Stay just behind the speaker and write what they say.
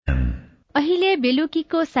अहिले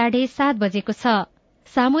बेलुकीको 7:30 बजेको छ।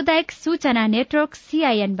 सामुदायिक सूचना नेटवर्क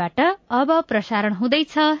CIN-बाट अब प्रसारण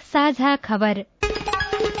हुँदैछ साझा खबर।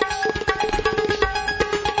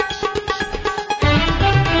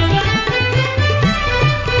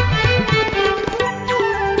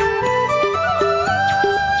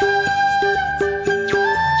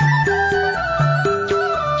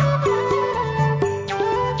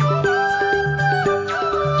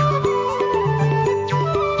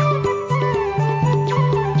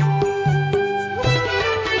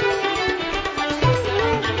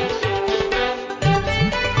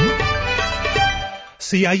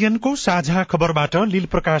 CIN को साझा खबरबाट लील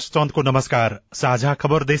प्रकाश चन्दको नमस्कार। साझा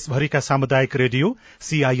खबर देशभरिका सामुदायिक रेडियो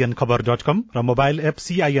CIN खबर.com र मोबाइल एप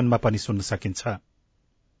CIN-मा पनि सुन्न सकिन्छ।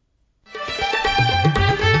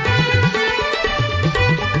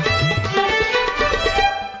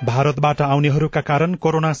 भारतबाट आउनेहरूका कारण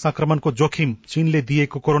कोरोना संक्रमणको जोखिम। चीनले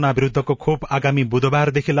दिएको कोरोना विरूद्धको खोप आगामी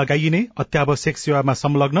बुधबारदेखि लगाइने। अत्यावश्यक सेवामा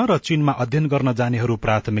संलग्न र चीनमा अध्ययन गर्न जानेहरू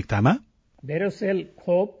प्राथमिकतामा। भेरोसेल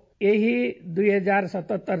खोप यही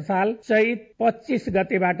 2077 साल चैत 25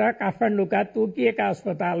 गतेबाट काठमाडौँका तोकिएका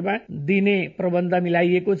अस्पतालमा दिने प्रबन्ध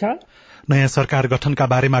मिलाइएको छ। नयाँ सरकार गठनका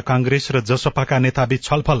बारेमा कांग्रेस र जसपाका नेताबीच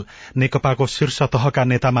छलफल। नेकपाको शीर्ष तहका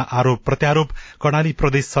नेतामा आरोप प्रत्यारोप। कर्णाली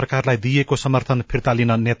प्रदेश सरकारलाई दिइएको समर्थन फिर्ता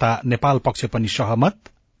लिन नेता नेपाल पक्ष पनि सहमत।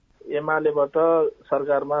 एमालेबाट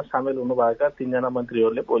सरकारमा सामेल हुनुभएका 3 जना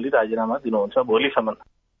मन्त्रीहरूले भोलि राजीनामा दिनुहुन्छ, भोलिसम्म।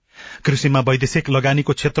 कृषिमा वैदेशिक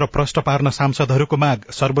लगानीको क्षेत्र प्रष्ट पार्न सांसदहरूको माग।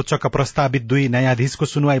 सर्वोच्चका प्रस्तावित 2 न्यायाधीशको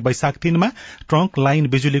सुनवाई वैशाख 3 मा। ट्रंक लाइन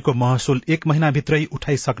बिजुलीको महसुल 1 महिनाभित्रै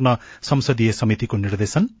उठाइसक्न संसदीय समितिको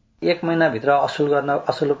निर्देशन। 1 महिनाभित्र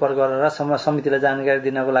असुल पर गरेर समितिलाई जानकारी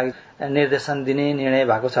दिनको लागि निर्देशन दिने निर्णय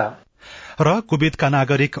भएको छ। र कुवेतका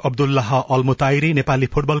नागरिक अब्दुल्लाह अल्मुताइरी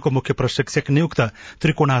नेपाली फुटबलको मुख्य प्रशिक्षक नियुक्त।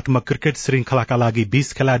 त्रिकोणात्मक क्रिकेट श्रृंखलाका लागि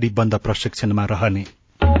 20 खेलाड़ी बन्द प्रशिक्षणमा रहने।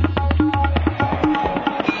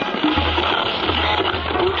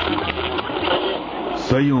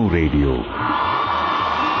 सयौं रेडियो,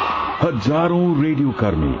 हजारौं रेडियो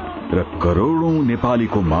कर्मी र करोड़ौं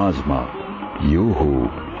नेपालीको माझमा यो हो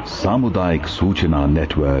सामुदायिक सूचना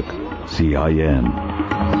नेटवर्क CIN।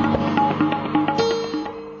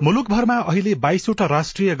 मुलुकभरमा अहिले 22वटा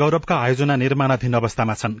राष्ट्रिय गौरवका आयोजना निर्माणाधीन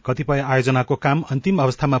अवस्थामा छन्। कतिपय आयोजनाको काम अन्तिम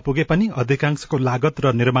अवस्थामा पुगे पनि अधिकांशको लागत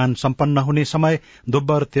र निर्माण सम्पन्न हुने समय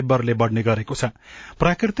दोब्बर तेब्बरले बढ़ने गरेको छ।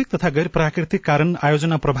 प्राकृतिक तथा गैर प्राकृतिक कारण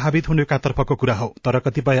आयोजना प्रभावित हुनेका तर्फको कुरा हो। तर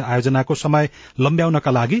कतिपय आयोजनाको समय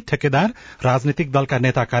लम्ब्याउनका लागि ठेकेदार, राजनीतिक दलका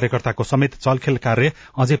नेता कार्यकर्ताको समेत चलखेल कार्य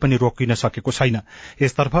अझै पनि रोकिन सकेको छैन।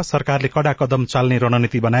 यसतर्फ सरकारले कड़ा कदम चाल्ने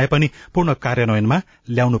रणनीति बनाए पनि पूर्ण कार्यान्वयनमा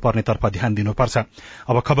ल्याउनु पर्नेतर्फ ध्यान दिनुपर्छ।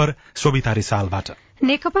 अब खबर सोभिता रिसालबाट।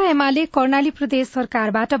 नेकपा एमाले कर्णाली प्रदेश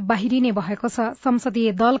सरकारबाट बाहिरिने भएको छ।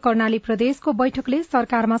 संसदीय दल कर्णाली प्रदेशको बैठकले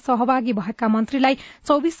सरकारमा सहभागी भएका मन्त्रीलाई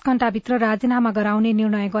 24 घण्टाभित्र राजीनामा गराउने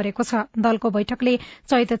निर्णय गरेको छ। दलको बैठकले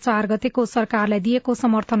चैत 4 गतेको सरकारलाई दिएको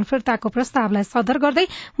समर्थन फिर्ताको प्रस्तावलाई सदर गर्दै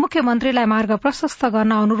मुख्यमन्त्रीलाई मार्ग प्रशस्त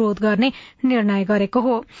गर्न अनुरोध गर्ने निर्णय गरेको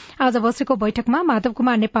हो। आज बसेको बैठकमा माधव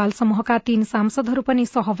कुमार नेपाल समूहका 3 सांसदहरू पनि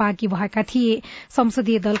सहभागी भएका थिए।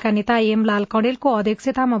 संसदीय दलका नेता एमलाल कणेलको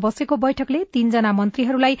अध्यक्षतामा बसेको बैठकले 3 जना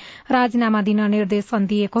मन्त्रीहरूलाई राजीनामा दिन निर्देशन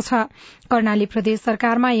दिएको छ। कर्णाली प्रदेश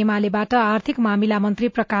सरकारमा एमालेबाट आर्थिक मामिला मन्त्री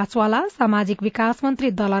प्रकाश वाला, सामाजिक विकास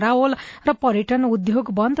मन्त्री दल रावल र पर्यटन,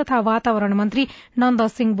 उद्योग, वन तथा वातावरण मन्त्री नन्द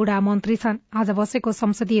सिंह बुढा मन्त्री छन्। आज बसेको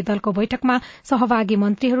संसदीय दलको बैठकमा सहभागी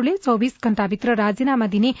मन्त्रीहरूले 24 घण्टाभित्र राजीनामा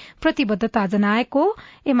दिने प्रतिबद्धता जनाएको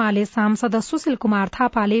एमाले सांसद सुशील कुमार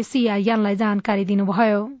थापाले CIN-लाई जानकारी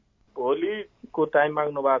दिनुभयो। भोलिको टाइम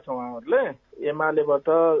माग्नु भएको छ उहाँहरूले। एमालेबाट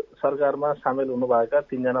सरकारमा सामेल हुनुभएका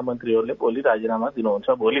 3 जना मन्त्रीहरूले भोलि राजीनामा दिनुहुन्छ,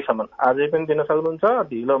 भोलिसम्म। आजै पनि दिन सक्नुहुन्छ,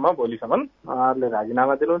 ढिलोमा भोलिसम्म उहाँहरूले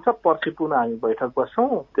राजीनामा दिनुहुन्छ। पर्सि पुनः हामी बैठक बस्छौं,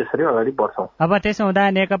 त्यसरी अगाडि बढ्छौं। अब त्यसो हुँदा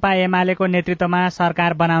नेकपा एमालेको नेतृत्वमा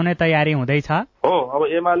सरकार बनाउने तयारी हुँदैछ हो। अब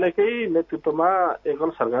एमालेकै नेतृत्वमा एकल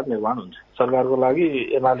सरकार निर्माण हुन्छ। सरकारको लागि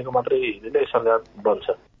एमालेको मात्रै सरकार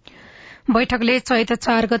बन्छ। बैठकले चैत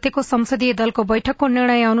 4 गतेको संसदीय दलको बैठकको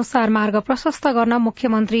निर्णय अनुसार मार्ग प्रशस्त गर्न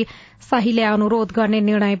मुख्यमन्त्री शाहीले अनुरोध गर्ने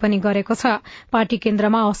निर्णय पनि गरेको छ। पार्टी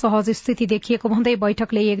केन्द्रमा असहज स्थिति देखिएको भन्दै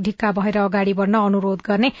बैठकले एक ढिक्का भएर अगाडि बढ़न अनुरोध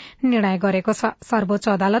गर्ने निर्णय गरेको छ। सर्वोच्च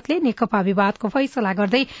अदालतले नेकपा विवादको फैसला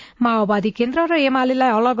गर्दै माओवादी केन्द्र र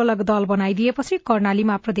एमालेलाई अलग अलग दल बनाइदिएपछि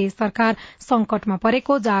कर्णालीमा प्रदेश सरकार संकटमा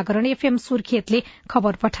परेको जागरण FM सुर्खेतले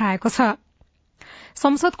खबर पठाएको छ।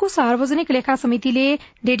 संसदको सार्वजनिक लेखा समितिले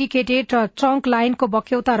डेडिकेटेड ट्रंक लाइनको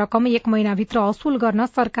बक्यौता रकम 1 महिनाभित्र असुल गर्न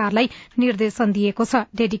सरकारलाई निर्देशन दिएको छ।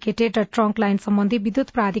 डेडिकेटेड ट्रंक लाइन सम्बन्धी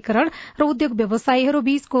विद्युत प्राधिकरण र उद्योग व्यवसायीहरू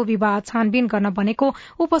बीचको विवाद छानबिन गर्न बनेको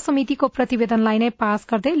उपसमितिको प्रतिवेदनलाई नै पास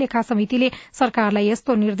गर्दै लेखा समितिले सरकारलाई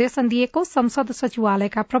यस्तो निर्देशन दिएको संसद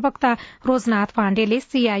सचिवालयका प्रवक्ता रोजनाथ पाण्डेले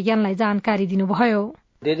सीआईएनलाई जानकारी दिनुभयो।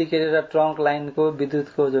 डेडिकेटेड ट्रंक लाइनको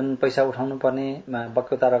विद्युतको जुन पैसा उठाउनु पर्ने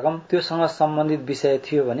बक्यौता रकम त्योसँग सम्बन्धित विषय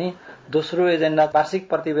थियो भने दोस्रो एजेन्डा वार्षिक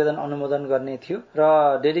प्रतिवेदन अनुमोदन गर्ने थियो र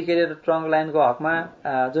डेडिकेटेड ट्रंक लाइनको हकमा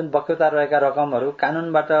जुन बक्यौता रहेका रकमहरू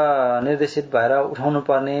कानूनबाट निर्देशित भएर उठाउनु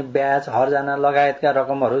पर्ने ब्याज हर्जाना लगायतका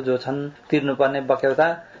रकमहरू जो छन् तिर्नुपर्ने बक्यौता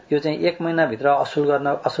यो चाहिँ 1 महिनाभित्र असुल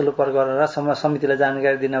गरेर समितिलाई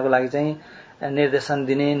जानकारी दिनको लागि चाहिँ निर्देशन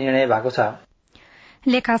दिने निर्णय भएको छ।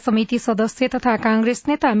 लेखा समिति सदस्य तथा कांग्रेस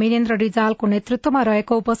नेता मिनेन्द्र रिजालको नेतृत्वमा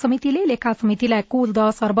रहेको उपसमितिले लेखा समितिलाई कुल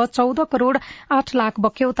 10 अर्ब 14 करोड़ 8 लाख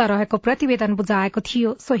बक्यौता रहेको प्रतिवेदन बुझाएको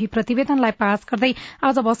थियो। सोही प्रतिवेदनलाई पास गर्दै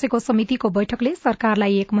आज बसेको समितिको बैठकले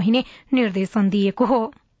सरकारलाई 1 महिने निर्देशन दिएको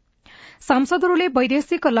हो। सांसदहरूले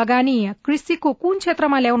वैदेशिक लगानी कृषिको कुन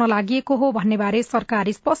क्षेत्रमा ल्याउन लागि हो भन्ने बारे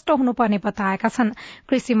सरकार स्पष्ट हुनुपर्ने बताएका छन्।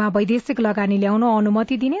 कृषिमा वैदेशिक लगानी ल्याउन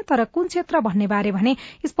अनुमति दिने तर कुन क्षेत्र भन्ने बारे भने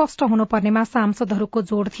स्पष्ट हुनुपर्नेमा सांसदहरूको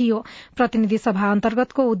जोड़ थियो। प्रतिनिधि सभा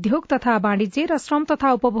अन्तर्गतको उद्योग तथा वाणिज्य र श्रम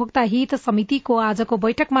तथा उपभोक्ता हित समितिको आजको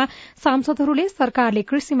बैठकमा सांसदहरूले सरकारले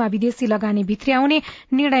कृषिमा विदेशी लगानी भित्र्याउने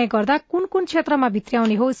निर्णय गर्दा कुन कुन क्षेत्रमा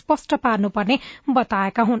भित्र्याउने हो स्पष्ट पार्नुपर्ने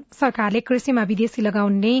बताएका हुन्। सरकारले कृषिमा विदेशी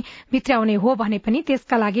लगाउने भित्र्याउने हो भने पनि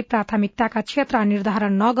त्यसका लागि प्राथमिकताका क्षेत्र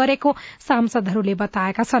निर्धारण नगरेको सांसदहरूले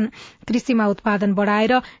बताएका छन्। कृषिमा उत्पादन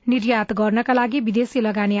बढ़ाएर निर्यात गर्नका लागि विदेशी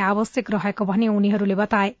लगानी आवश्यक रहेको भने उनीहरूले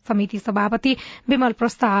बताए। समिति सभापति विमल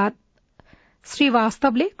प्रसाद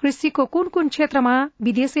श्रीवास्तवले कृषिको कुन कुन क्षेत्रमा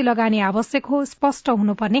विदेशी लगानी आवश्यक हो स्पष्ट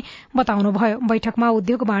हुनुपर्ने बताउनुभयो। बैठकमा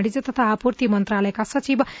उद्योग वाणिज्य तथा आपूर्ति मन्त्रालयका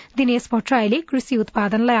सचिव दिनेश भट्टराईले कृषि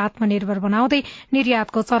उत्पादनलाई आत्मनिर्भर बनाउँदै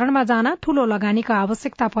निर्यातको चरणमा जान ठूलो लगानीको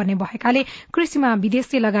आवश्यकता पर्ने भएकाले कृषिमा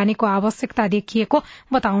विदेशी लगानीको आवश्यकता देखिएको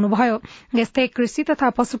बताउनुभयो। यस्तै कृषि तथा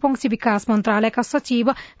पशुपक्षी विकास मन्त्रालयका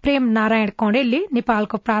सचिव प्रेम नारायण कणेलले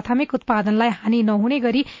नेपालको प्राथमिक उत्पादनलाई हानि नहुने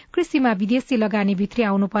गरी कृषिमा विदेशी लगानी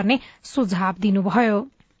भित्र्याउनुपर्ने सुझाव दिनुभयो।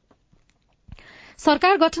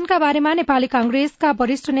 सरकार गठनका बारेमा नेपाली कांग्रेसका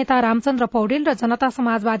वरिष्ठ नेता रामचन्द्र पौडेल र जनता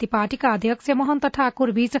समाजवादी पार्टीका अध्यक्ष महन्त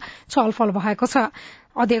ठाकुर बीच छलफल भएको छ।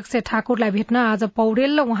 अध्यक्ष ठाकुरलाई भेट्न आज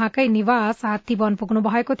पौडेल उहाँकै निवास हात्तीवन पुग्नु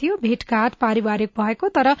भएको थियो। भेटघाट पारिवारिक भएको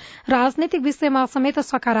तर राजनैतिक विषयमा समेत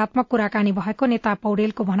सकारात्मक कुराकानी भएको नेता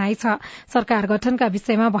पौडेलको भनाइ छ। सरकार गठनका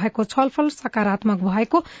विषयमा भएको छलफल सकारात्मक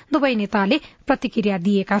भएको दुवै नेताले प्रतिक्रिया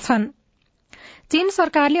दिएका छन्। चीन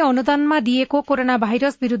सरकारले अनुदानमा दिएको कोरोना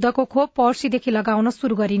भाइरस विरूद्धको खोप पर्सीदेखि लगाउन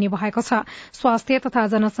शुरू गरिने भएको छ। स्वास्थ्य तथा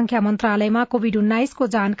जनसंख्या मन्त्रालयमा कोविड-19 को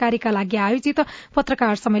जानकारीका लागि आयोजित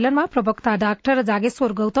पत्रकार सम्मेलनमा प्रवक्ता डाक्टर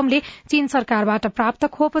जागेश्वर गौतमले चीन सरकारबाट प्राप्त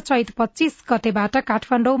खोप चैत 25 गतेबाट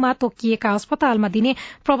काठमाडौँमा तोकिएका अस्पतालमा दिने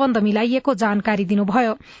प्रबन्ध मिलाइएको जानकारी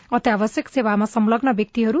दिनुभयो। अत्यावश्यक सेवामा संलग्न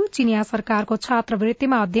व्यक्तिहरू, चीनिया सरकारको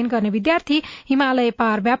छात्रवृत्तिमा अध्ययन गर्ने विद्यार्थी, हिमालय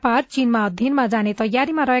पार व्यापार, चीनमा अध्ययनमा जाने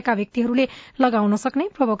तयारीमा रहेका व्यक्तिहरूले लगाउन सक्ने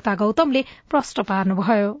प्रवक्ता गौतमले प्रश्न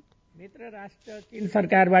पार्नुभयो। मित्र राष्ट्र चीन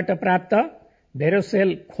सरकारबाट प्राप्त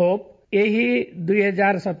भेरोसेल खोप यही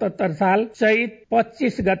 2077 साल चैत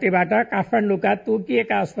 25 गतेबाट काठमाडौँका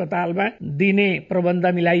तोकिएका अस्पतालमा दिने प्रबन्ध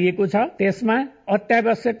मिलाइएको छ। त्यसमा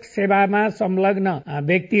अत्यावश्यक सेवामा संलग्न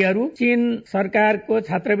व्यक्तिहरू, चीन सरकारको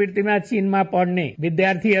छात्रवृत्तिमा चीनमा पढ्ने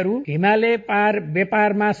विद्यार्थीहरू, हिमालय पार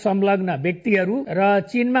व्यापारमा संलग्न व्यक्तिहरू र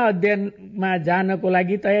चीनमा अध्ययनमा जानको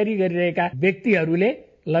लागि तयारी गरिरहेका व्यक्तिहरूले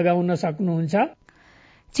लगाउन सक्नुहुन्छ।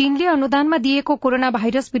 चीनले अनुदानमा दिएको कोरोना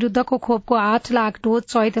भाइरस विरूद्धको खोपको 8 लाख डोज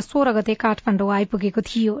चैत 16 गते काठमाडौँ आइपुगेको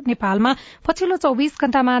थियो। नेपालमा पछिल्लो 24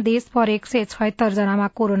 घण्टामा देशभर 176 जनामा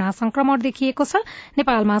कोरोना संक्रमण देखिएको छ।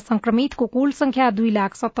 नेपालमा संक्रमितको कुल संख्या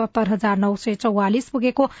 2,77,944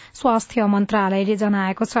 पुगेको स्वास्थ्य मन्त्रालयले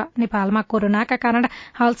जनाएको छ। नेपालमा कोरोनाका कारण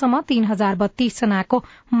हालसम्म 3,032 जनाको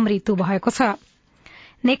मृत्यु भएको छ।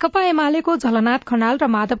 नेकपा एमालेको झलनाथ खनाल र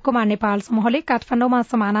माधव कुमार नेपाल समूहले काठमाडौँमा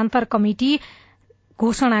समानान्तर कमिटी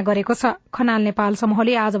घोषणा गरेको छ। खनाल नेपाल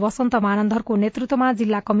समूहले आज वसन्त मानन्धरको नेतृत्वमा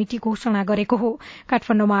जिल्ला कमिटी घोषणा गरेको हो।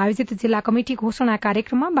 काठमाडौँमा आयोजित जिल्ला कमिटी घोषणा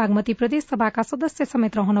कार्यक्रममा बागमती प्रदेश सभाका सदस्य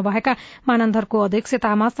समेत रहनुभएका मानन्धरको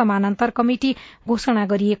अध्यक्षतामा समानान्तर कमिटी घोषणा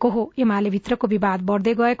गरिएको हो। एमाले भित्रको विवाद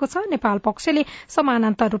बढ़दै गएको छ। नेपाल पक्षले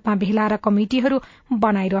समानान्तर रूपमा भेला र कमिटीहरू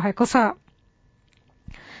बनाइरहेको छ।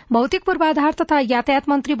 भौतिक पूर्वाधार तथा यातायात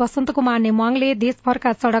मन्त्री वसन्त कुमार नेमाङले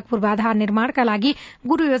देशभरका सड़क पूर्वाधार निर्माणका लागि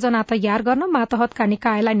गुरू योजना तयार गर्न मातहतका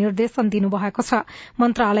निकायलाई निर्देशन दिनुभएको छ।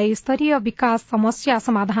 मन्त्रालय स्तरीय विकास समस्या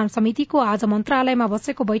समाधान समितिको आज मन्त्रालयमा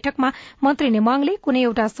बसेको बैठकमा मन्त्री नेमाङले कुनै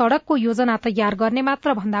एउटा सड़कको योजना तयार गर्ने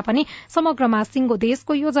मात्र भन्दा पनि समग्रमा सिंगो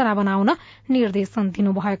देशको योजना बनाउन निर्देशन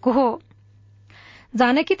दिनुभएको हो।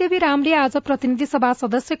 जानकी देवी रामले आज प्रतिनिधि सभा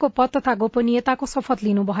सदस्यको पद तथा गोपनीयताको शपथ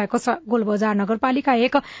लिनुभएको छ। गोलबजार नगरपालिका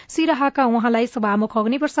 1 सिराहाका उहाँलाई सभामुख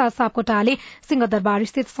अग्निप्रसाद सापकोटाले सिंहदरबार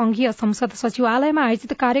स्थित संघीय संसद सचिवालयमा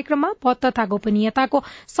आयोजित कार्यक्रममा पद तथा गोपनीयताको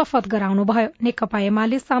शपथ गराउनुभयो। नेकपा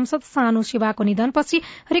एमाले सांसद सानु शिवाको निधनपछि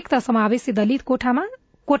रिक्त समावेशी दलित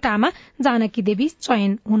कोटामा जानकी देवी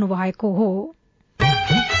चयन हुनुभएको हो।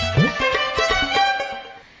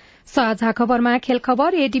 साझा खबरमा खेल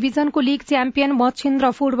खबर। ए डिभिजनको league champion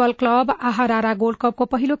Machhindra football club Aaha Rara gold कपको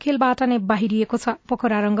पहिलो खेलबाट नै बाहिरिएको छ।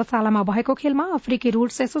 पोखरा रंगशालामा भएको खेलमा अफ्रिकी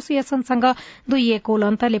रूट्स एसोसिएशनसँग 2-1 गोल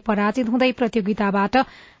अन्तरले पराजित हुँदै प्रतियोगिताबाट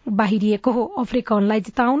बाहिरिएको हो। अफ्रिकनलाई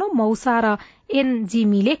जिताउन मौसा र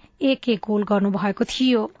एनजिमीले 1-1 गोल गर्नुभएको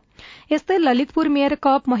थियो। यस्तै ललितपुर मेयर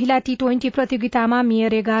कप महिला T20 प्रतियोगितामा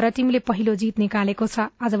मेयर 11 टीमले पहिलो जीत निकालेको छ।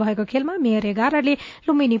 आज भएको खेलमा मेयर 11 ले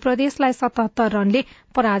लुम्बिनी प्रदेशलाई 77 रनले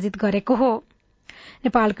पराजित गरेको हो।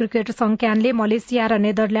 नेपाल क्रिकेट संघ क्यानले मलेसिया र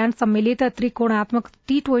नेदरल्याण्ड सम्मिलित त्रिकोणात्मक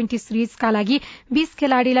T20 सिरिजका लागि 20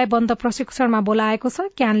 खेलाड़ीलाई बन्द प्रशिक्षणमा बोलाएको छ।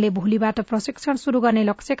 क्यानले भोलिबाट प्रशिक्षण शुरू गर्ने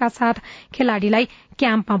लक्ष्यका साथ खेलाड़ीलाई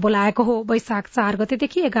क्याम्पमा बोलाएको हो। वैशाख 4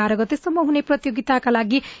 गतेदेखि 11 गतेसम्म हुने प्रतियोगिताका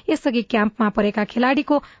लागि यसअघि क्याम्पमा परेका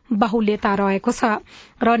खेलाड़ीको बाहुल्यता रहेको छ।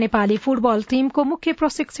 र नेपाली फुटबल टीमको मुख्य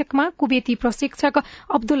प्रशिक्षकमा कुवेती प्रशिक्षक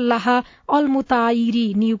अब्दुल्लाह अलमुताइरी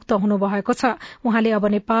नियुक्त हुनुभएको छ। उहाँले अब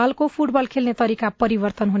नेपालको फुटबल खेल्ने तरिका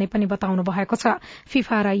परिवर्तन हुने पनि बताउनु भएको छ।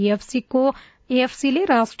 फिफा र एएफसीले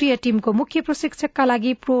राष्ट्रिय टीमको मुख्य प्रशिक्षकका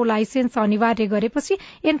लागि प्रो लाइसेन्स अनिवार्य गरेपछि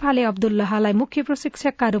एन्फाले अब्दुल्लाहलाई मुख्य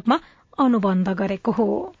प्रशिक्षकका रूपमा अनुबन्ध गरेको हो।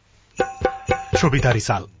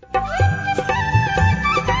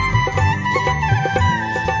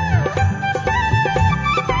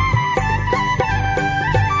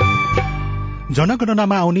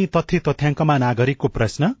 जनगणनामा आउने तथ्य तथ्याङ्कमा नागरिकको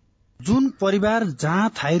प्रश्न। जुन परिवार जहाँ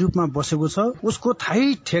थायी रूपमा बसेको छ उसको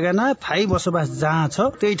थायी ठेगाना थायी बसोबास जहाँ छ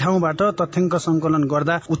त्यही ठाउँबाट तथ्याङ्क संकलन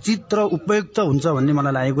गर्दा उचित र उपयुक्त हुन्छ भन्ने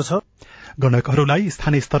मलाई लागेको छ। गणकहरूलाई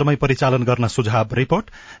स्थानीय स्तरमै परिचालन गर्न सुझाव। रिपोर्ट।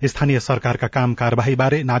 स्थानीय सरकारका काम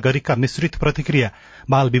कार्यवाहीबारे नागरिकका मिश्रित प्रतिक्रिया।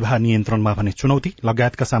 बाल विवाह नियन्त्रणमा भने चुनौती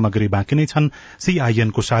लगायतका सामग्री बाँकी नै छन्।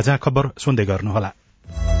 सीआईएनको साझा खबर सुन्दै गर्नुहोला।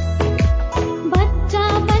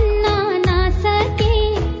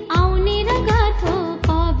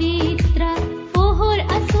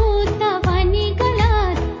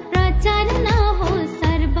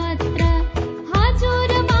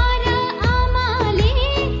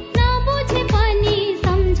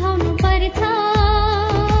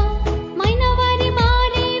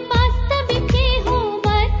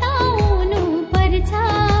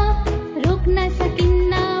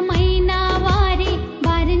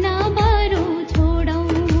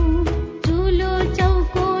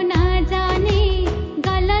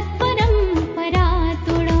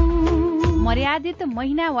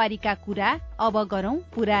 महिनावारीका कुरा अब गरौं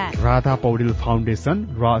पूरा। राधा पौडेल फाउन्डेशन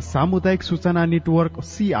र सामुदायिक सूचना नेटवर्क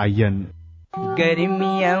सीआईएन।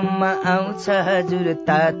 गर्मियामा आउँछ हजुर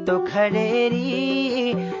तातो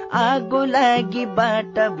खडेरी, आगो लागि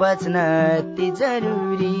बाट बच्न अति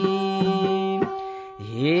जरुरी।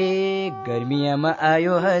 हे गर्मियामा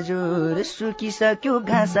आयो हजुर सुकिसक्यो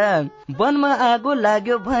घाँसा, वनमा आगो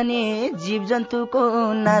लाग्यो भने जीव जन्तुको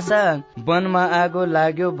नासा। वनमा आगो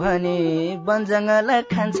लाग्यो भने वन जङ्गल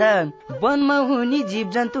खान्छ, वनमा हुने जीव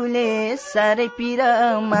जन्तुले साह्रै पीडा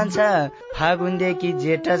मान्छ। फागुनदेखि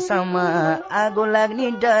जेठसम्म आगो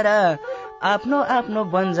लाग्ने डर, आफ्नो आफ्नो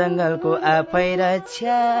वन जङ्गलको आफै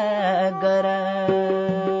रक्षा गर।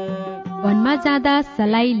 वनमा जाँदा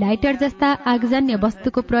सलाई लाइटर जस्ता आगजन्य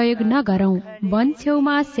वस्तुको प्रयोग नगरौं। वन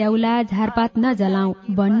छेउमा स्याउला झारपात नजलाऊ।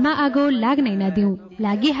 वनमा आगो लाग्नै नदिऊ।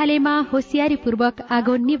 लागिहालेमा होसियारी पूर्वक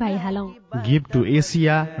आगो निभाइहालौं। गिफ्ट टु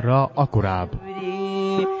एसिया र अकुराब।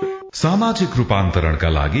 सामाजिक रूपान्तरणका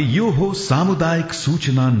लागि यो हो सामुदायिक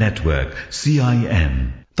सूचना नेटवर्क सीआईएन।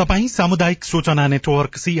 तपाई सामुदायिक सूचना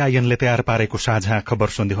नेटवर्क सीआईएनले तयार पारेको साझा खबर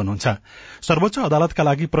सुन्दै हुनुहुन्छ। सर्वोच्च अदालतका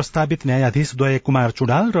लागि प्रस्तावित न्यायाधीश द्वय कुमार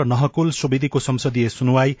चुडाल र नहकुल सुवेदीको संसदीय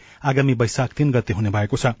सुनवाई आगामी वैशाख 3 गते हुने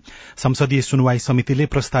भएको छ। संसदीय सुनवाई समितिले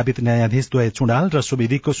प्रस्तावित न्यायाधीश द्वय चुडाल र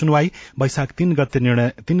सुवेदीको सुनवाई वैशाख 3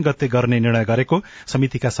 गते गर्ने निर्णय गरेको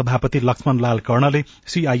समितिका सभापति लक्ष्मण लाल कर्णले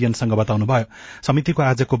सीआईएनसँग बताउनुभयो। समितिको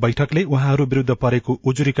आजको बैठकले उहाँहरू विरूद्ध परेको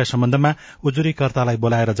उजुरीका सम्बन्धमा उजुरीकर्तालाई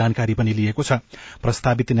बोलाएर जानकारी पनि लिएको छ।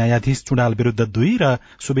 प्रस्तावित प्रस्तावित न्यायाधीश चुडाल विरूद्ध 2 र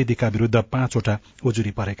सुवेदीका विरूद्ध 5 वटा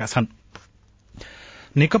उजुरी परेका छन्।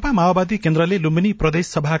 नेकपा माओवादी केन्द्रले लुम्बिनी प्रदेश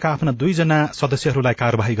सभाका आफ्ना 2 जना सदस्यहरूलाई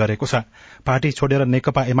कार्यवाही गरेको छ। पार्टी छोडेर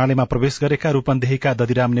नेकपा एमालेमा प्रवेश गरेका रूपन्देहीका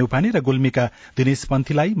ददिराम नेउपाने र गुल्मीका दिनेश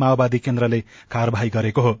पन्थीलाई माओवादी केन्द्रले कार्यवाही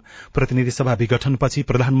गरेको हो। प्रतिनिधि सभा विघटनपछि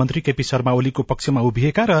प्रधानमन्त्री केपी शर्मा ओलीको पक्षमा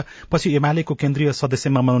उभिएका र पछि एमालेको केन्द्रीय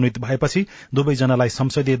सदस्यमा मनोनित भएपछि दुवैजनालाई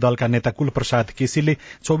संसदीय दलका नेता कुलप्रसाद केसीले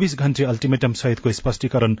 24 घण्टे अल्टिमेटम सहितको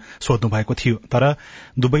स्पष्टीकरण सोध्नु भएको थियो, तर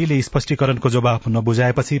दुवैले स्पष्टीकरणको जवाफ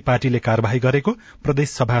नबुझाएपछि पार्टीले कार्यवाही गरेको प्रदेश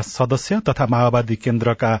सभा सदस्य तथा माओवादी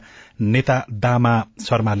केन्द्रका नेता दामा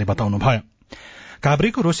शर्माले बताउनुभयो।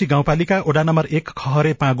 काभ्रेको रोशी गाउँपालिका वडा नम्बर 1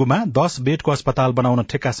 खहरे पाँगुमा 10 बेडको अस्पताल बनाउन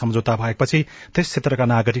ठेक्का सम्झौता भएपछि त्यस क्षेत्रका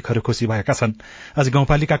नागरिकहरू खुशी भएका छन्। आज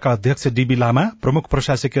गाउँपालिकाका अध्यक्ष डीबी लामा, प्रमुख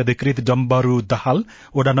प्रशासकीय अधिकृत डम्बरू दाहाल,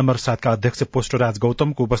 वडा नम्बर 7 का अध्यक्ष पोष्टराज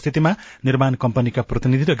गौतमको उपस्थितिमा निर्माण कम्पनीका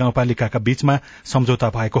प्रतिनिधि र गाउँपालिकाका बीचमा सम्झौता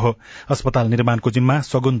भएको हो। अस्पताल निर्माणको जिम्मा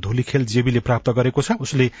सगुन धुलीखेल जेबीले प्राप्त गरेको छ।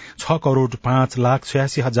 उसले 6 करोड़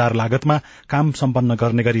 5,86,000 लागतमा काम सम्पन्न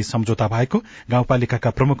गर्ने गरी सम्झौता भएको गाउँपालिकाका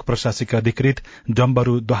प्रमुख प्रशासकीय अधिकृत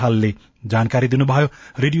डम्बरू दोहालले जानकारी दिनुभयो।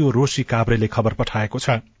 रेडियो रोशी काभ्रेले खबर पठाएको छ।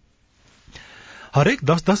 हरेक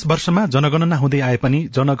 10-10 वर्षमा जनगणना हुँदै आए पनि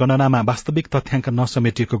जनगणनामा वास्तविक तथ्याङ्क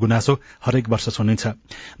नसमेटिएको गुनासो हरेक वर्ष सुनिन्छ।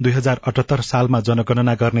 2078 सालमा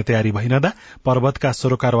जनगणना गर्ने तयारी भइरहँदा पर्वतका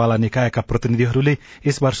सरोकारवाला निकायका प्रतिनिधिहरूले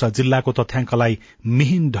यस वर्ष जिल्लाको तथ्याङ्कलाई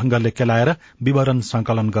मिहिन ढंगले केलाएर विवरण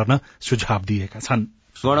संकलन गर्न सुझाव दिएका छन्।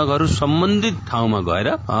 गणकहरू सम्बन्धित ठाउँमा गएर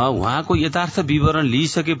उहाँको यथार्थ विवरण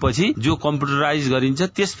लिइसकेपछि जो कम्प्युटराइज गरिन्छ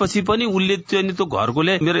त्यसपछि पनि उसले त्यो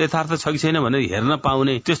घरकोले मेरो यथार्थ छ कि छैन भनेर हेर्न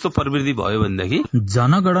पाउने त्यस्तो प्रवृत्ति भयो भनेदेखि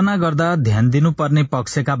जनगणना गर्दा ध्यान दिनुपर्ने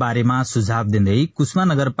पक्षका बारेमा सुझाव दिँदै कुस्मा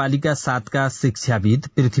नगरपालिका 7 का शिक्षाविद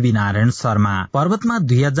पृथ्वीनारायण शर्मा पर्वतमा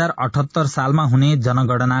 2078 सालमा हुने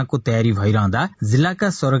जनगणनाको तयारी भइरहँदा जिल्लाका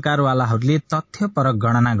सरकारवालाहरूले तथ्यपरक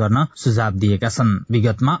गणना गर्न सुझाव दिएका छन्।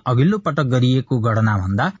 विगतमा अघिल्लो पटक गरिएको गणना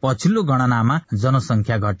भन्दा पछिल्लो गणनामा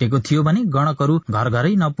जनसंख्या घटेको थियो भने गणकहरू घर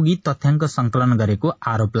घरै नपुगी तथ्याङ्क संकलन गरेको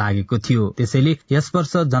आरोप लागेको थियो। त्यसैले यस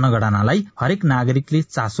वर्ष जनगणनालाई हरेक नागरिकले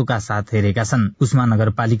चासोका साथ हेरेका छन्। कुस्मा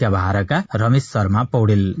नगरपालिका भारका रमेश शर्मा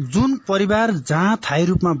पौडेल जुन परिवार जहाँ थायी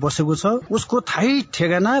रूपमा बसेको छ उसको थायी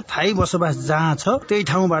ठेगाना थायी बसोबास जहाँ छ त्यही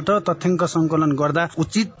ठाउँबाट तथ्याङ्क संकलन गर्दा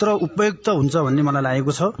उचित र उपयुक्त हुन्छ भन्ने मलाई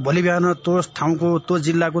लागेको छ। भोलि बिहान त्यो ठाउँको त्यो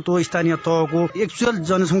जिल्लाको त्यो स्थानीय तहको एक्चुअल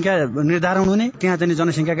जनसंख्या निर्धारण हुने त्यहाँ चाहिँ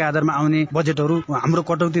जनसंख्याका आधारमा आउने बजेटहरू हाम्रो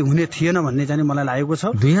कटौती हुने थिएन भन्ने चाहिँ मलाई लागेको छ।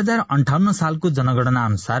 2058 सालको जनगणना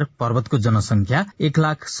अनुसार पर्वतको जनसंख्या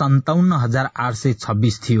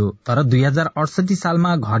 1,57,826 थियो, तर 2068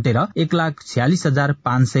 सालमा घटेर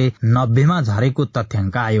 1,46,590 मा झरेको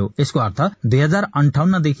तथ्याङ्क आयो। यसको अर्थ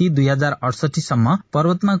 2058 देखि 2068 सम्म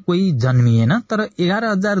पर्वतमा कोही जन्मिएन, तर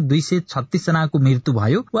 11,236 जनाको मृत्यु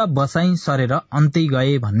भयो वा बसाई सरेर अन्तै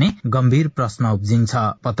गए भन्ने गम्भीर प्रश्न उब्जिन्छ।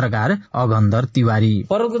 पत्रकार अगन्धर तिवारी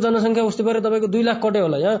पर्वतको जनसंख्या उस्तै भएर तपाईको 2 लाख कट्यो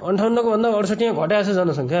होला। यहाँ 58 को भन्दा 68 यहाँ घटाएको छ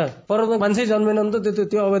जनसंख्या। पर्वतमा मान्छे जन्मेन नि त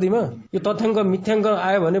त्यो अवधिमा। यो तथ्याङ्क मिथ्याङ्क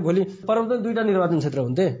आयो भने भोलि पर्वतमा 2टा निर्वाचन क्षेत्र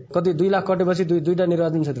हुन्थे। कति 2 लाख कटेपछि 2टा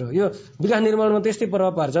निर्वाचन क्षेत्र। यो विकास निर्माणमा त्यस्तै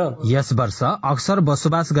प्रभाव पार्छ। यस वर्ष अक्सर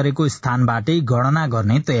बसोबास गरेको स्थानबाटै गणना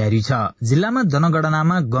गर्ने तयारी छ। जिल्लामा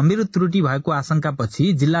जनगणनामा गम्भीर त्रुटि भएको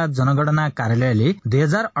आशंकापछि जिल्ला जनगणना कार्यालयले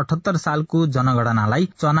 2078 सालको जनगणनालाई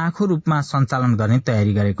चनाखो रूपमा सञ्चालन गर्ने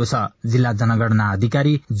तयारी गरेको छ। जिल्ला जनगणना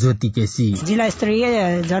अधिकारी ज्योति केसी जिल्ला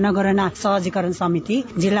स्तरीय जनगणना सहजीकरण समिति,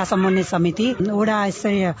 जिल्ला समन्वय समिति, वडा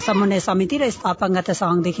स्तरीय समन्वय समिति र अपाङ्गता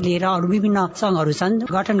संघदेखि लिएर अरू विभिन्न संघहरू छन्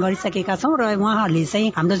गठन गरिसकेका छौं र उहाँहरूले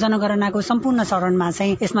चाहिँ हाम्रो जनगणनाको सम्पूर्ण चरणमा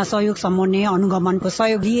चाहिँ यसमा सहयोग समन्वय अनुगमनको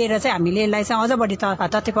सहयोग लिएर चाहिँ हामीले यसलाई चाहिँ अझ बढी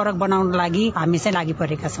तथ्यपरक बनाउन लागि हामी चाहिँ लागि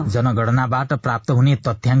परेका छौं। जनगणनाबाट प्राप्त हुने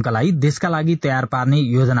तथ्याङ्कलाई देशका लागि तयार पार्ने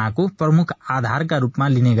योजनाको प्रमुख आधारका रूपमा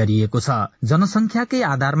लिने गरिएको छ। जनसंख्याकै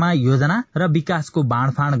आधारमा योजना र विकासको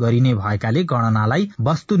बाँडफाँड गरिने भएकाले गणनालाई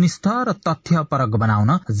वस्तुनिष्ठ र तथ्यपरक बनाउन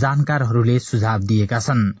जानकारहरूले सुझाव दिएका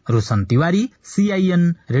छन्। रोशन तिवारी,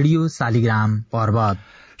 सीआईएन रेडियो शालिग्राम पर्वत।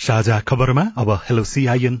 साझा खबरमा अब हेलो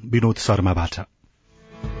सीआईएन विनोद शर्माबाट।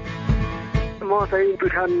 म चाहिँ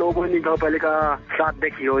प्युठान 9 बहिनी गाउँपालिका 7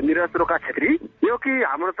 देखि हो निरज रोका छेत्री। यो कि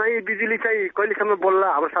हाम्रो चाहिँ बिजुली चाहिँ कहिलेसम्म बल्ल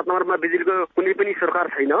हाम्रो 7 नम्बरमा बिजुलीको कुनै पनि सरकार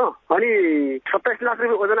छैन अनि 27 लाख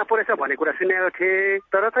रुपियाँ योजना परेछ भन्ने कुरा सुनेको थिए,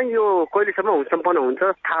 तर चाहिँ यो कहिलेसम्म सम्पन्न हुन्छ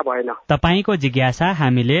थाहा भएन। तपाईको जिज्ञासा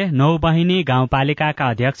हामीले 9 बहिनी गाउँपालिकाका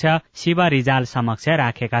अध्यक्ष शिव रिजाल समक्ष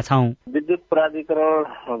राखेका छौं। विद्युत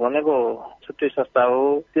प्राधिकरण भनेको छुट्टै संस्था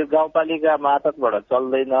हो, त्यो गाउँपालिका मातहतबाट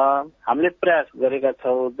चल्दैन। हामीले प्रयास गरेका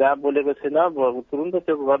छौं, जहाँ बोलेको छैन तुरुन्त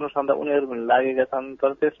त्यो गर्न सक्दा उनीहरू पनि लागेका छन्।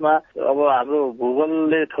 तर त्यसमा अब हाम्रो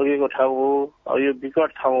भूगोलले ठोकेको ठाउँ हो, यो विकट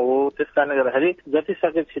ठाउँ हो, त्यस कारणले गर्दाखेरि जति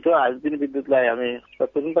सके छिटो हाइड्रोजन विद्युतलाई हामी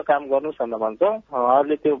तुरुन्त काम गर्नुहोस् भनेर भन्छौँ।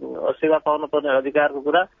 उहाँहरूले त्यो सेवा पाउनु पर्ने अधिकारको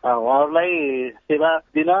कुरा उहाँहरूलाई सेवा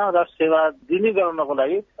दिन र सेवा दिने गराउनको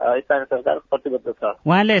लागि स्थानीय सरकार प्रतिबद्ध छ।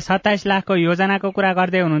 उहाँले 27 लाखको योजनाको कुरा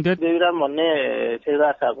गर्दै हुनुहुन्थ्यो। देवीराम भन्ने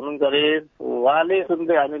ठेकेदार साहब हुनुहुन्थ्यो अरे, उहाँले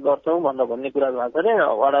तुरुन्तै हामी गर्छौँ भनेर भन्ने कुरा भएको छ अरे,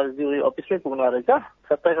 वडाजी अफिसमै पुग्नु रहेछ।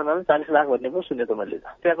 27 40 लाख भन्ने पनि सुनेको मैले।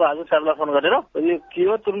 त्यहाँको हजुर साहबलाई फोन गरेर यो के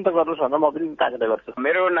हो तुरुन्त गर्नुहोस् भनेर म पनि ताकेर गर्छु।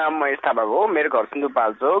 मेरो नाम महेश थापा हो, मेरो घर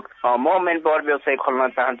सिन्धुपाल्चोक। म मेन पावर व्यवसाय खोल्न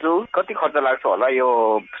चाहन्छु। कति खर्च लाग्छ होला यो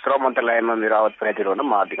श्रम मन्त्रालयमा मेरो आवाज पुर्याइदिनु हुन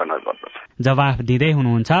म आर्थिक अनुरोध गर्छु। जवाफ दिँदै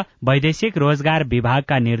हुनुहुन्छ वैदेशिक रोजगार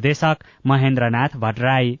विभागका निर्देशक महेन्द्रनाथ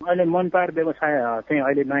भट्टराई। अहिले मन पावर व्यवसाय चाहिँ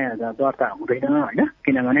अहिले नयाँ दर्ता हुँदैन होइन,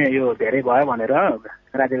 किनभने यो धेरै भयो भनेर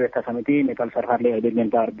राज्य व्यवस्था समिति नेपाल सरकारले अहिले मेन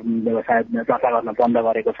पावर व्यवसाय दर्ता गर्न बन्द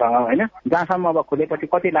गरेको छ होइन। जहाँसम्म अब खुलेपछि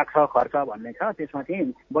कति लाग्छ खर्च भन्ने छ, त्यसमा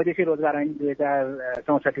चाहिँ वैदेशिक रोजगार ऐन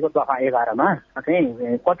 2064 को दफा 11 मा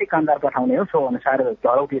चाहिँ कति कामदार पठाउने हो सो अनुसार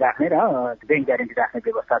धरौटी राख्ने र ब्याङ्क ग्यारेन्टी राख्ने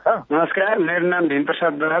व्यवस्था छ। नमस्कार, मेरो नाम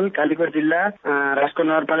भीमप्रसाद बराल, कालीकोट जिल्ला राजकोट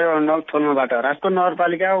नगरपालिका 9 थोलमाबाट। राजकोट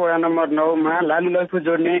नगरपालिका वडा नम्बर 9 मा लालु लैफु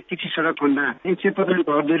जोड्ने कृषि सडक खण्ड 115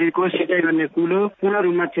 घर दूरीको सिँचाइ गर्ने कुलो पूर्ण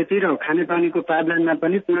रूपमा क्षति र खानेपानीको पाइपलाइनमा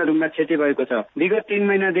पनि पूर्ण रूपमा क्षति भएको छ। विगत 3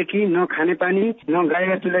 महिनादेखि न खानेपानी, न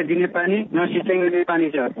गाईबस्तुलाई दिने पानी, न सिँचाइ गर्ने पानी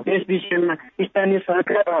छ। यस विषयमा स्थानीय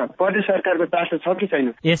सरकार र प्रदेश सरकारको चासो छ कि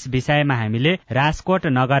छैन? यस विषयमा हामीले राजकोट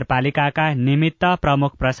नगरपालिकाका निमित्त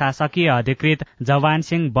प्रमुख प्रशासकीय अधिकृत जवान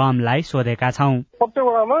सिंह बमलाई सोधेका छौं। प्रत्येक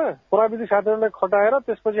वडामा प्राविधिक साथीहरूलाई खटाएर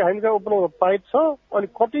त्यसपछि हामीले उपलब्ध पाइप छ अनि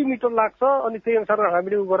कति मिटर लाग्छ अनि त्यही अनुसार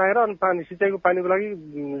हामीले गराएर अनि पानी सिँचाइको पानीको लागि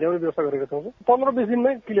ल्याउने व्यवस्था गरेका छौँ। 15-20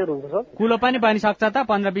 दिनमै क्लियर हुन्छ सर। कुलो पनि बनिसक्छ त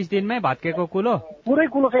 15-20 दिनमै भत्केको कुलो? पुरै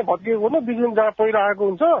कुलो चाहिँ भत्किएको हो, बिजुली जहाँ पहिरो आएको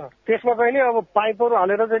हुन्छ त्यसमा चाहिँ नि अब पाइपहरू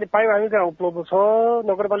हालेर चाहिँ पाइप हामी त्यहाँ उपलब्ध छ,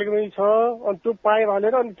 नगरपालिकामै छ। अनि त्यो पाइप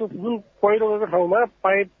हालेर अनि त्यो जुन पहिरो गएको ठाउँमा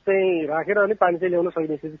पाइप चाहिँ राखेर अनि पानी चाहिँ ल्याउन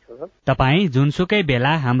सकिने स्थिति छ सर। तपाईँ जुनसुकै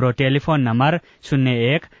बेला हाम्रो टेलिफोन नम्बर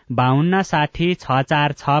 01 52 60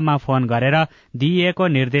 646 मा फोन गरेर दिइएको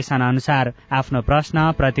निर्देशन अनुसार आफ्नो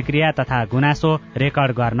प्रश्न, प्रतिक्रिया तथा गुनासो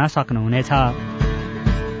रेकर्ड गर्न सक्नुहुनेछ।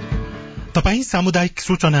 तपाईँ सामुदायिक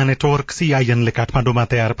सूचना नेटवर्क CIN ले काठमाडौँमा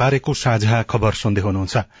तयार पारेको साझा खबर सुन्दै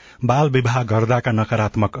हुनुहुन्छ। बाल विवाह गर्दाका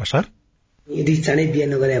नकारात्मक असर। यदि चाँडै बिहा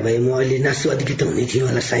नगरे भए म अहिले नासु अधिकृत हुने थिएँ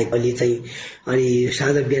होला सायद। अहिले चाहिँ अनि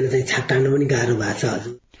साझा बिहान चाहिँ छाप टार्न पनि गाह्रो भएको छ।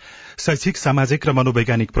 हजुर, शैक्षिक, सामाजिक र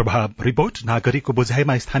मनोवैज्ञानिक प्रभाव रिपोर्ट, नागरिकको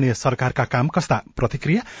बुझाइमा स्थानीय सरकारका काम कस्ता,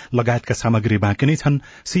 प्रतिक्रिया लगायतका सामग्री बाँकी नै छन्।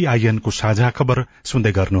 CIN को साझा खबर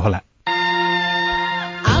सुन्दै गर्नुहोला।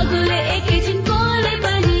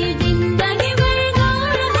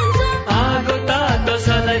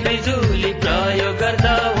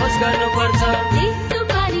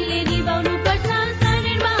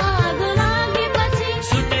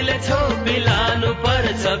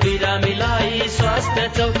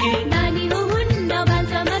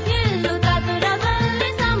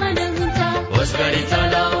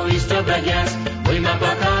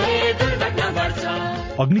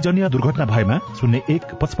 अग्निजन्य दुर्घटना भएमा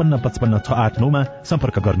 01 55 55 689 मा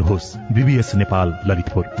सम्पर्क गर्नुहोस्। BBS नेपाल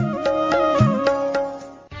ललितपुर।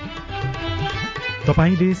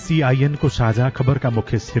 तपाईले CIN को साझा खबरका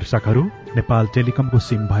मुख्य शीर्षकहरू नेपाल टेलिकमको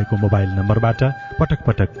सिम भएको मोबाइल नम्बरबाट पटक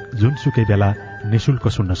पटक जुनसुकै बेला निशुल्क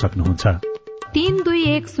सुन्न सक्नुहुन्छ।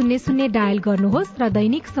 32100 डायल गर्नुहोस् र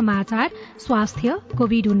दैनिक समाचार, स्वास्थ्य,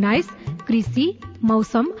 कोभिड-19, कृषि,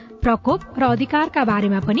 मौसम, प्रकोप र अधिकारका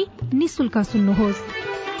बारेमा पनि निशुल्क सुन्नुहोस्।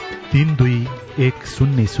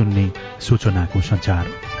 32100 सूचनाको संचार।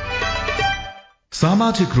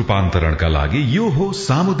 सामाजिक रूपान्तरणका लागि यो हो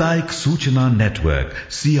सामुदायिक सूचना नेटवर्क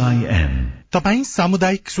CIN। तपाईँ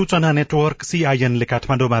सामुदायिक सूचना नेटवर्क CIN ले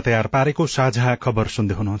काठमाडौँमा तयार पारेको साझा खबर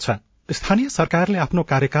सुन्दै हुनुहुन्छ। स्थानीय सरकारले आफ्नो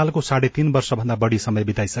कार्यकालको 3.5 वर्षभन्दा बढ़ी समय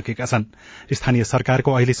बिताइसकेका छन्। स्थानीय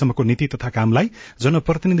सरकारको अहिलेसम्मको नीति तथा कामलाई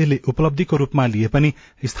जनप्रतिनिधिले उपलब्धिको रूपमा लिए पनि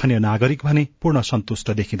स्थानीय नागरिक भने पूर्ण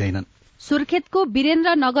सन्तुष्ट देखिँदैनन्। सुर्खेतको वीरेन्द्र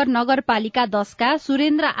नगर नगरपालिका 10 का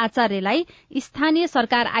सुरेन्द्र आचार्यलाई स्थानीय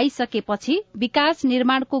सरकार आइसकेपछि विकास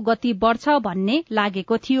निर्माणको गति बढ़छ भन्ने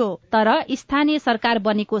लागेको थियो, तर स्थानीय सरकार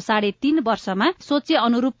बनेको 3.5 वर्षमा सोचे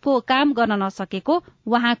अनुरूपको काम गर्न नसकेको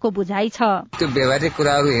उहाँको बुझाइ छ। त्यो व्यवहारिक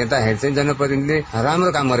कुराहरू हेर्दाखेरि चाहिँ जनप्रतिनिधिले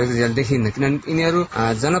राम्रो काम गरेको जस्तो देखिन्न, किनभने यिनीहरू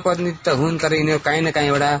जनप्रतिनिधि त हुन् तर यिनीहरू काहीँ न काहीँ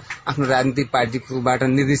एउटा आफ्नो राजनीतिक पार्टीबाट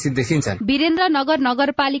निर्देशित देखिन्छन्। वीरेन्द्र नगर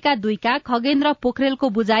नगरपालिका 2 का खगेन्द्र पोखरेलको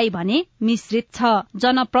बुझाइ भने मिश्रित छ।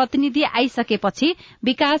 जनप्रतिनिधि आइसकेपछि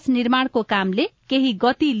विकास निर्माणको कामले केही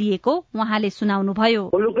गति लिएको उहाँले सुनाउनुभयो।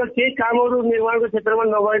 मुलुकका केही कामहरू निर्माणको क्षेत्रमा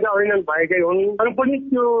नभएका होइनन्, भएकै हुन्, तर पनि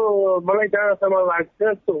त्यो मलाई जहाँसम्म लाग्छ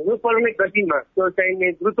त्यो हुनुपर्ने गतिमा, त्यो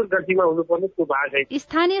चाहिने द्रुत गतिमा हुनुपर्ने त्यो भएको छ।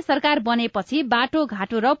 स्थानीय सरकार बनेपछि बाटो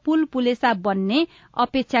घाटो र पुल पुलेसा बन्ने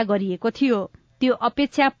अपेक्षा गरिएको थियो। त्यो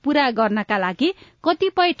अपेक्षा पूरा गर्नका लागि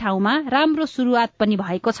कतिपय ठाउँमा राम्रो शुरूआत पनि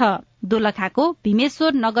भएको छ। दोलखाको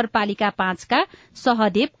भीमेश्वर नगरपालिका 5 का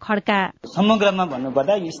सहदेव खड्का। समग्रमा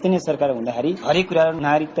भन्नुपर्दा स्थानीय सरकार हुँदाखेरि हरेक कुरा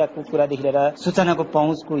नागरिकताको कुरादेखि लिएर सूचनाको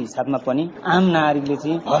पहुँचको हिसाबमा पनि आम नागरिकले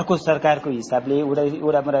चाहिँ घरको सरकारको हिसाबले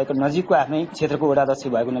वडामा रहेको नजिकको आफ्नै क्षेत्रको वडा अध्यक्ष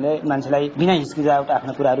भएको हुनाले मान्छेलाई बिना हिचकिचाहट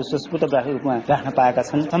आफ्ना कुराहरू सुस्पष्ट रूपमा राख्न पाएका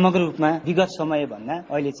छन्। समग्र रूपमा विगत समय भन्दा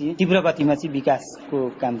अहिले चाहिँ तीव्र गतिमा चाहिँ विकासको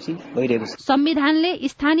काम चाहिँ भइरहेको छ। संविधानले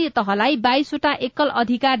स्थानीय तहलाई 22 वटा एकल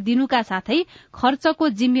अधिकार दिनुका साथै खर्चको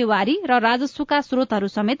जिम्मेवारी र राजस्वका स्रोतहरू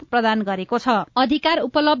समेत प्रदान गरेको छ। अधिकार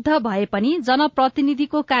उपलब्ध भए पनि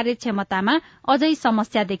जनप्रतिनिधिको कार्यक्षमतामा अझै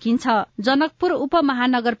समस्या देखिन्छ। जनकपुर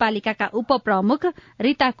उपमहानगरपालिकाका उपप्रमुख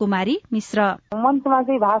रीता कुमारी मिश्र। मञ्चमा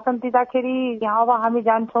चाहिँ भाषण दिँदाखेरि अब हामी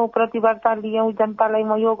जान्छौँ, प्रतिबद्धता लियौं, जनतालाई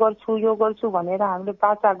म यो गर्छु भनेर हामीले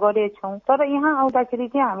बाचा गरेछौं, तर यहाँ आउँदाखेरि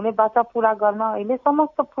चाहिँ हामीले बाचा पूरा गर्न अहिले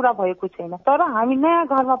समस्त पूरा भएको छैन। तर हामी नयाँ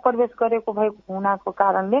घरमा प्रवेश गरेको भएको हुनाको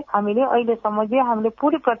कारणले हामीले अहिलेसम्म जे हामीले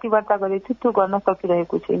पूरी प्रतिबद्धता गरेको त्यो गर्न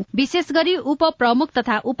सकिरहेको छैन। विशेष गरी उपप्रमुख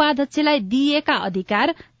तथा उपाध्यक्षलाई दिइएका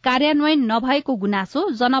अधिकार कार्यान्वयन नभएको गुनासो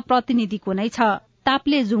जनप्रतिनिधिको नै छ।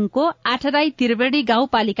 ताप्लेजुङको आठराई त्रिवेणी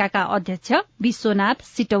गाउँपालिकाका अध्यक्ष विश्वनाथ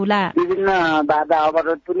सिटौला। विभिन्न बाधा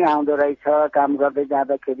अवरोध पनि आउँदो रहेछ काम गर्दै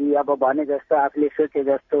जाँदाखेरि। अब भने जस्तो आफूले सोचे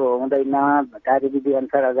जस्तो हुँदैन, कार्यविधि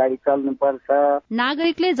अनुसार अगाडि चल्नुपर्छ।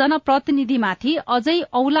 नागरिकले जनप्रतिनिधिमाथि अझै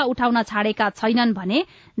औला उठाउन छाडेका छैनन् भने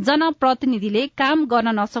जनप्रतिनिधिले काम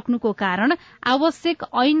गर्न नसक्नुको कारण आवश्यक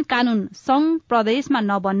ऐन कानून संघ प्रदेशमा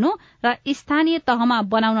नबन्नु र स्थानीय तहमा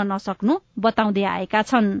बनाउन नसक्नु बताउँदै आएका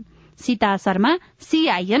छन्। सीता शर्मा,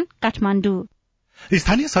 सीआईएन काठमाडौँ।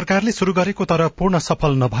 स्थानीय सरकारले शुरू गरेको तर पूर्ण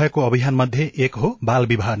सफल नभएको अभियान मध्ये एक हो बाल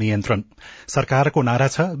विवाह नियन्त्रण। सरकारको नारा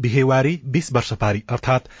छ बिहेवारी 20 वर्ष पारी,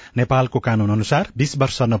 अर्थात नेपालको कानून अनुसार 20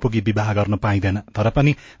 वर्ष नपुगी विवाह गर्न पाइँदैन। तर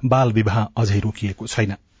पनि बाल विवाह अझै रोकिएको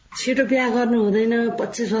छैन। छिटो बिहा गर्नु हुँदैन,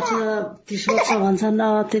 25 वर्ष 30 वर्ष भन्छन्,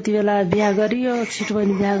 त्यति बेला बिहा गरियो, छिटो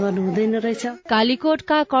पनि बिहा गर्नु हुँदैन रहेछ।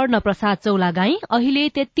 कालीकोटका कर्ण प्रसाद चौलागाई अहिले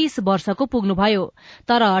 33 वर्षको पुग्नुभयो,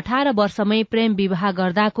 तर 18 वर्षमै प्रेम विवाह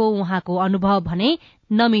गर्दाको उहाँको अनुभव भने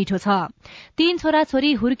नमिठो छ। 3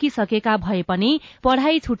 छोराछोरी हुर्किसकेका भए पनि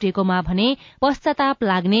पढ़ाई छुटेकोमा भने पश्चाताप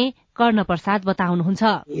लाग्ने कर्ण प्रसाद बताउनुहुन्छ।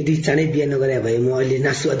 यदि चाँडै बिहा नगरे भए म अहिले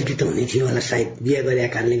नासु अधिकृत हुने थिएँ होला सायद। बिहा गरेका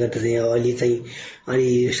कारणले गर्दा चाहिँ अहिले चाहिँ अनि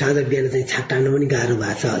साँझ बिहान चाहिँ छाक टार्न पनि गाह्रो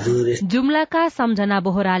भएको छ हजुर। जुम्लाका सम्झना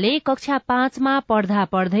बोहराले कक्षा 5 मा पढ्दा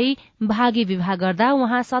पढ्दै भागी विवाह गर्दा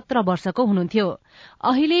उहाँ 17 वर्षको हुनुहुन्थ्यो।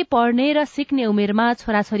 अहिले पढ्ने र सिक्ने उमेरमा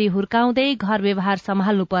छोराछोरी हुर्काउँदै घर व्यवहार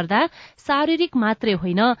सम्हाल्नु पर्दा शारीरिक मात्रै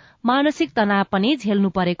होइन मानसिक तनाव पनि झेल्नु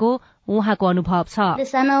परेको उहाँको अनुभव छ।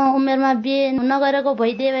 सानो उमेरमा बिहे नगरेको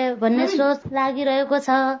भइदिए भन्ने सोच लागिरहेको छ।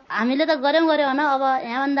 हामीले त गर्यौं होइन, अब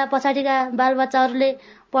यहाँभन्दा पछाडिका बालबच्चाहरूले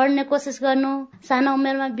पढ्ने कोसिस गर्नु, सानो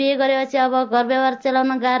उमेरमा बिहे गरेपछि अब घर व्यवहार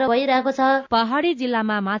चलाउन गाह्रो भइरहेको छ। पहाड़ी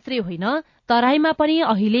जिल्लामा मात्रै होइन तराईमा पनि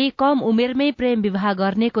अहिले कम उमेरमै प्रेम विवाह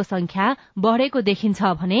गर्नेको संख्या बढ़ेको देखिन्छ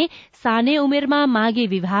भने सानै उमेरमा मागी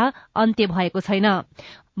विवाह अन्त्य भएको छैन।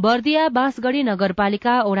 बर्दिया बाँसगढ़ी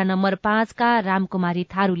नगरपालिका वडा नम्बर 5 का रामकुमारी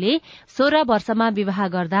थारूले 16 वर्षमा विवाह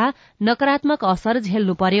गर्दा नकारात्मक असर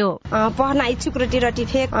झेल्नु पर्यो। पढ्न इच्छुक रोटी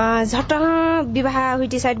फेक झट्ट विवाह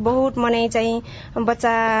हुइटी साइड बहुत मनै चाहिँ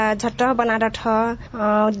बच्चा झट्ट बनाएर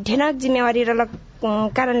ढेनक जिम्मेवारी र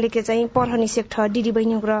कारणले चाहिँ पढ्न सेक्ठ दिदी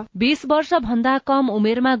बहिनी। 20 वर्ष भन्दा कम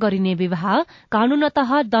उमेरमा गरिने विवाह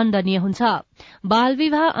कानूनतः दण्डनीय हुन्छ। बाल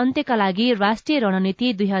विवाह अन्त्यका लागि राष्ट्रिय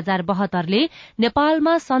रणनीति 2072 ले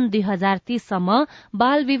नेपालमा सन् 2030 सम्म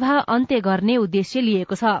बाल विवाह अन्त्य गर्ने उद्देश्य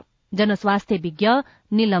लिएको छ। जनस्वास्थ्य विज्ञ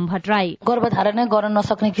नीलम भट्टराई गर्भधारण गर्न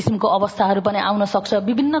नसक्ने किसिमको अवस्थाहरू पनि आउन सक्छ,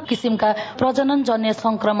 विभिन्न किसिमका प्रजनन जन्य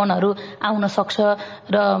संक्रमणहरू आउन सक्छ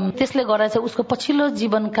र त्यसले गर्दा चाहिँ उसको पछिल्लो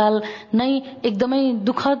जीवनकाल नै एकदमै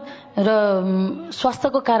दुःखद र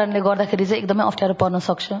स्वास्थ्यको कारणले गर्दाखेरि चाहिँ एकदमै अप्ठ्यारो पर्न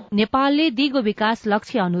सक्छ। नेपालले दिगो विकास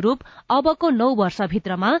लक्ष्य अनुरूप अबको 9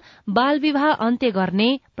 वर्षभित्रमा बाल विवाह अन्त्य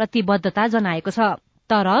गर्ने प्रतिबद्धता जनाएको छ।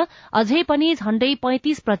 तर अझै पनि झण्डै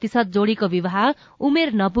 35% जोडीको विवाह उमेर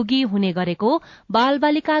नपुगी हुने गरेको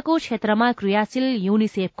बालबालिकाको क्षेत्रमा क्रियाशील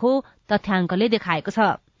युनिसेफको तथ्याङ्कले देखाएको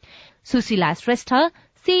छ। सुशीला श्रेष्ठ,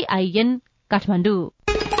 सीआईएन काठमाडौँ।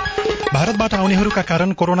 भारतबाट आउनेहरूका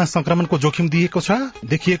कारण कोरोना संक्रमणको जोखिम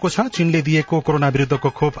देखिएको छ। चीनले दिएको कोरोना विरूद्धको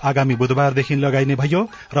खोप आगामी बुधबारदेखि लगाइने भयो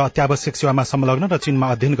र अत्यावश्यक सेवामा संलग्न र चीनमा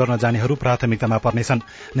अध्ययन गर्न जानेहरू प्राथमिकतामा पर्नेछन्।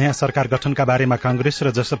 नयाँ सरकार गठनका बारेमा कांग्रेस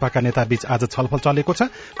र जसपाका नेताबीच आज छलफल चलेको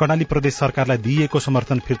छ। कर्णाली प्रदेश सरकारलाई दिइएको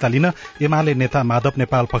समर्थन फिर्ता लिन एमाले नेता माधव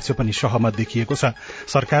नेपाल पक्ष पनि सहमत देखिएको छ।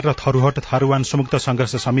 सरकार र थरूहट थारूवान संयुक्त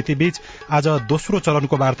संघर्ष समिति बीच आज दोस्रो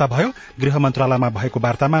चरणको वार्ता भयो। गृह मन्त्रालयमा भएको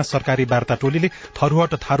वार्तामा सरकारी वार्ता टोलीले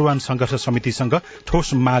थरूहट थारूवान संघर्ष समितिसँग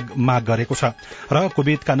ठोस माग गरेको छ र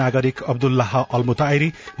कुवेतका नागरिक अब्दुल्लाह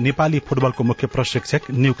अल्मुताइरी नेपाली फुटबलको मुख्य प्रशिक्षक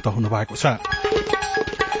नियुक्त हुनुभएको छ।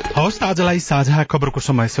 हवस् त आजलाई साझा खबरको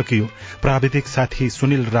समय सकियो। प्राविधिक साथी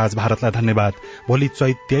सुनिल राज भारतलाई धन्यवाद। भोलि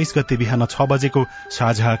चैत 23 गते बिहान 6 बजेको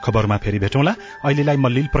साझा खबरमा फेरि भेटौँला। अहिलेलाई म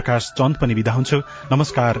लील प्रकाश चन्द पनि बिदा हुन्छु।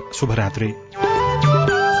 नमस्कार, शुभरात्रि।